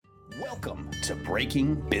Welcome to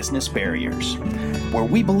Breaking Business Barriers, where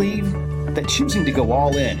we believe that choosing to go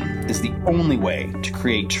all in is the only way to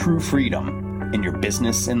create true freedom in your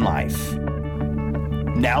business and life.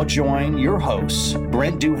 Now join your hosts,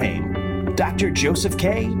 Brent Duhame, Dr. Joseph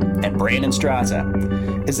Kay, and Brandon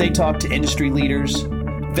Straza, as they talk to industry leaders,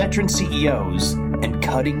 veteran CEOs, and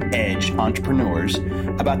cutting-edge entrepreneurs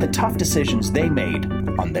about the tough decisions they made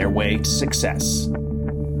on their way to success.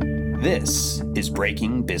 This is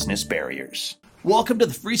Breaking Business Barriers. Welcome to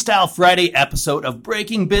the Freestyle Friday episode of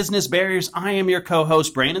Breaking Business Barriers. I am your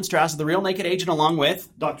co-host, Brandon Strauss, the Real Naked Agent, along with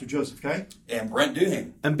Dr. Joseph Kay. And Brent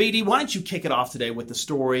Duhame. And BD, why don't you kick it off today with the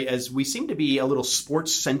story, as we seem to be a little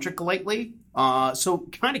sports-centric lately. So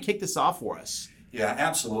kind of kick this off for us. Yeah,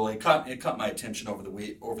 absolutely. It caught my attention over the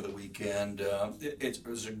weekend. It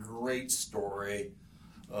was a great story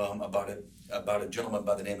about a gentleman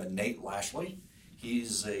by the name of Nate Lashley.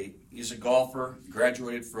 He's a golfer,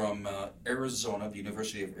 graduated from Arizona, the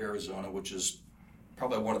University of Arizona, which is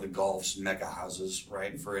probably one of the golf's mecca houses,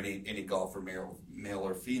 right, for any golfer, male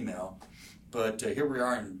or female. But here we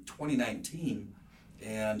are in 2019,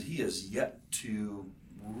 and he has yet to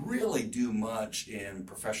really do much in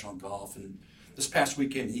professional golf. And this past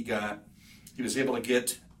weekend, he was able to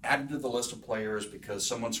get added to the list of players because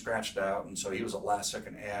someone scratched out, and so he was a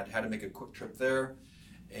last-second add. Had to make a quick trip there.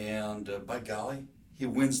 And by golly, he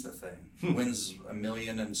wins the thing. He wins $1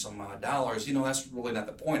 million and some odd dollars. You know, that's really not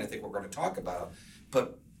the point I think we're going to talk about.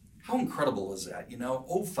 But how incredible is that? You know,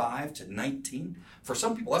 05 to 19. For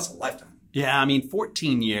some people, that's a lifetime. Yeah, I mean,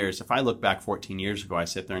 14 years. If I look back 14 years ago, I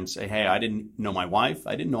sit there and say, hey, I didn't know my wife.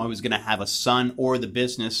 I didn't know I was going to have a son or the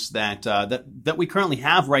business that we currently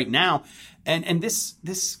have right now. And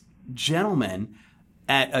this gentleman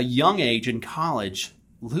at a young age in college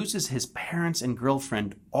loses his parents and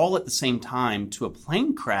girlfriend all at the same time to a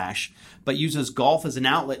plane crash, but uses golf as an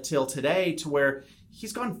outlet till today, to where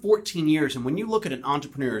he's gone 14 years. And when you look at an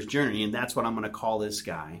entrepreneur's journey, and that's what I'm going to call this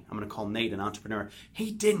guy, I'm going to call Nate an entrepreneur,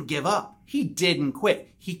 he didn't give up. He didn't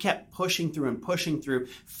quit. He kept pushing through,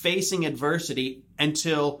 facing adversity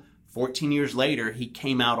until 14 years later, he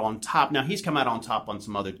came out on top. Now, he's come out on top on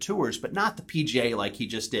some other tours, but not the PGA like he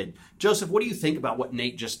just did. Joseph, what do you think about what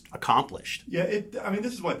Nate just accomplished? Yeah,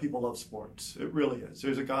 this is why people love sports. It really is.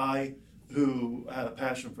 There's a guy who had a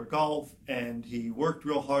passion for golf, and he worked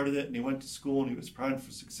real hard at it, and he went to school, and he was primed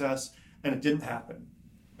for success, and it didn't happen.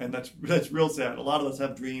 And that's real sad. A lot of us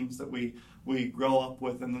have dreams that we grow up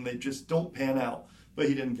with, and then they just don't pan out. But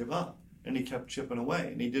he didn't give up, and he kept chipping away,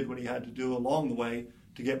 and he did what he had to do along the way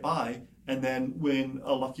to get by. And then when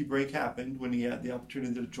a lucky break happened, when he had the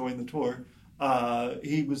opportunity to join the tour,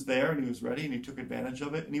 he was there and he was ready and he took advantage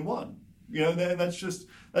of it and he won. You know, and that's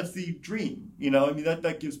the dream. You know, I mean,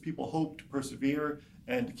 that gives people hope to persevere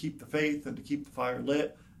and to keep the faith and to keep the fire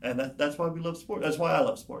lit. And that's why we love sports. That's why I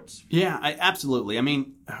love sports. Yeah, absolutely. I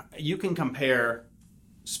mean, you can compare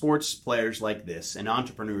sports players like this and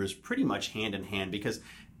entrepreneurs pretty much hand in hand, because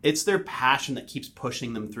it's their passion that keeps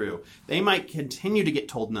pushing them through. They might continue to get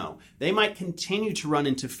told no. They might continue to run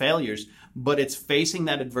into failures, but it's facing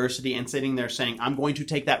that adversity and sitting there saying, I'm going to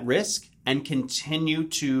take that risk and continue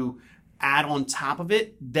to add on top of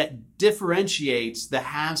it, that differentiates the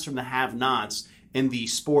haves from the have-nots in the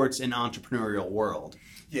sports and entrepreneurial world.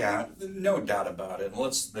 Yeah, no doubt about it.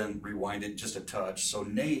 Let's then rewind it just a touch. So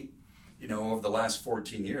Nate, you know, over the last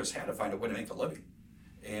 14 years had to find a way to make a living.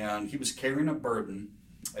 And he was carrying a burden.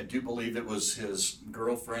 I do believe it was his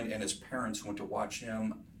girlfriend and his parents who went to watch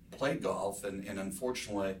him play golf, and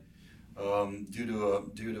unfortunately, due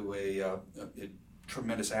to a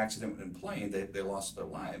tremendous accident in playing, they lost their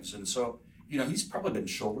lives. And so, you know, he's probably been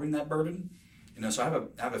shouldering that burden. You know, so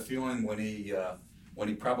I have a feeling when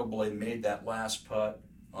he probably made that last putt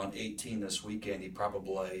on 18 this weekend, he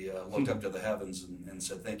probably looked up to the heavens and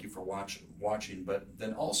said, "Thank you for watching." But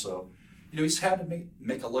then also, you know, he's had to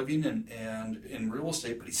make a living and in real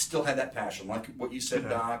estate, but he still had that passion, like what you said,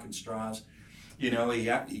 Doc and Strauss. You know,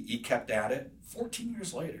 he kept at it 14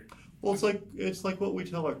 years later. Well, it's like what we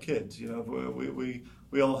tell our kids. You know,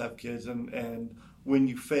 we all have kids, and when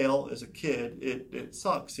you fail as a kid, it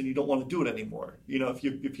sucks, and you don't want to do it anymore. You know, if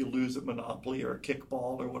you lose at Monopoly or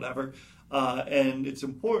kickball or whatever, and it's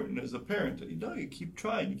important as a parent that you keep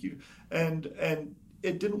trying, and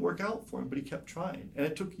it didn't work out for him, but he kept trying, and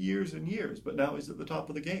it took years and years. But now he's at the top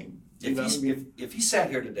of the game. If he sat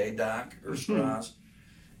here today, Doc or Strauss,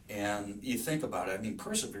 and you think about it, I mean,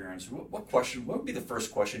 perseverance. What would be the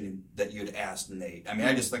first question that you'd ask Nate? I mean,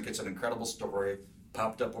 I just think it's an incredible story.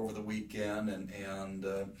 Popped up over the weekend, and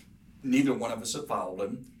neither one of us have followed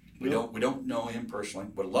him. We don't know him personally.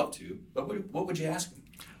 Would love to, but what would you ask him?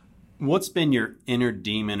 What's been your inner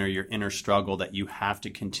demon or your inner struggle that you have to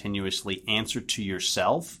continuously answer to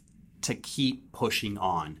yourself to keep pushing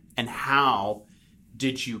on? And how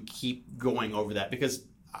did you keep going over that? Because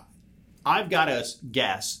I've got to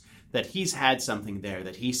guess that he's had something there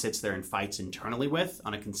that he sits there and fights internally with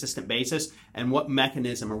on a consistent basis. And what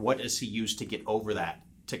mechanism or what does he use to get over that,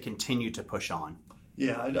 to continue to push on?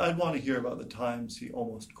 Yeah, I'd want to hear about the times he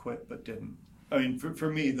almost quit but didn't. I mean, for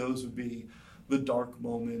me, those would be the dark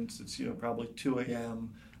moments. It's, probably 2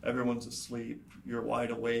 a.m., everyone's asleep, you're wide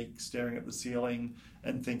awake, staring at the ceiling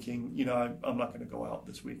and thinking, I'm not going to go out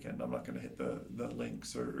this weekend. I'm not going to hit the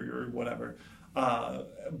links or whatever.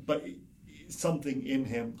 But something in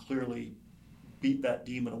him clearly beat that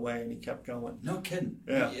demon away, and he kept going. No kidding.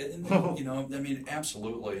 Yeah.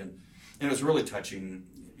 Absolutely. And it was really touching.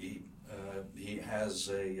 He has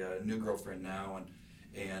a new girlfriend now,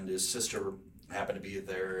 and his sister happened to be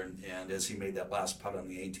there, and as he made that last putt on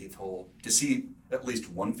the 18th hole, to see at least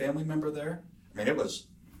one family member there, I mean, it was,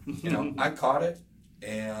 I caught it,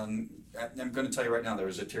 and I'm going to tell you right now, there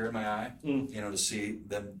was a tear in my eye, to see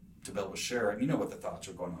them, to be able to share it. You know what the thoughts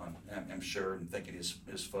are going on, I'm sure, and thinking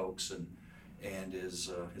his folks and his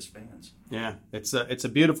fans. Yeah, it's a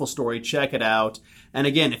beautiful story. Check it out. And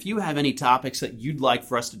again, if you have any topics that you'd like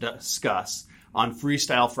for us to discuss on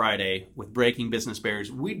Freestyle Friday with Breaking Business Barriers,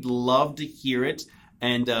 we'd love to hear it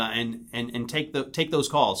and take those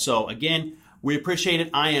calls. So again, we appreciate it.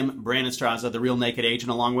 I am Brandon Straza, the Real Naked Agent,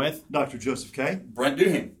 along with Dr. Joseph K. Brent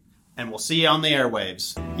Duhigg. And we'll see you on the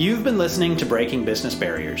airwaves. You've been listening to Breaking Business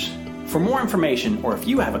Barriers. For more information, or if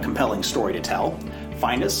you have a compelling story to tell,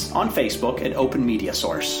 find us on Facebook at Open Media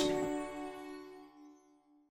Source.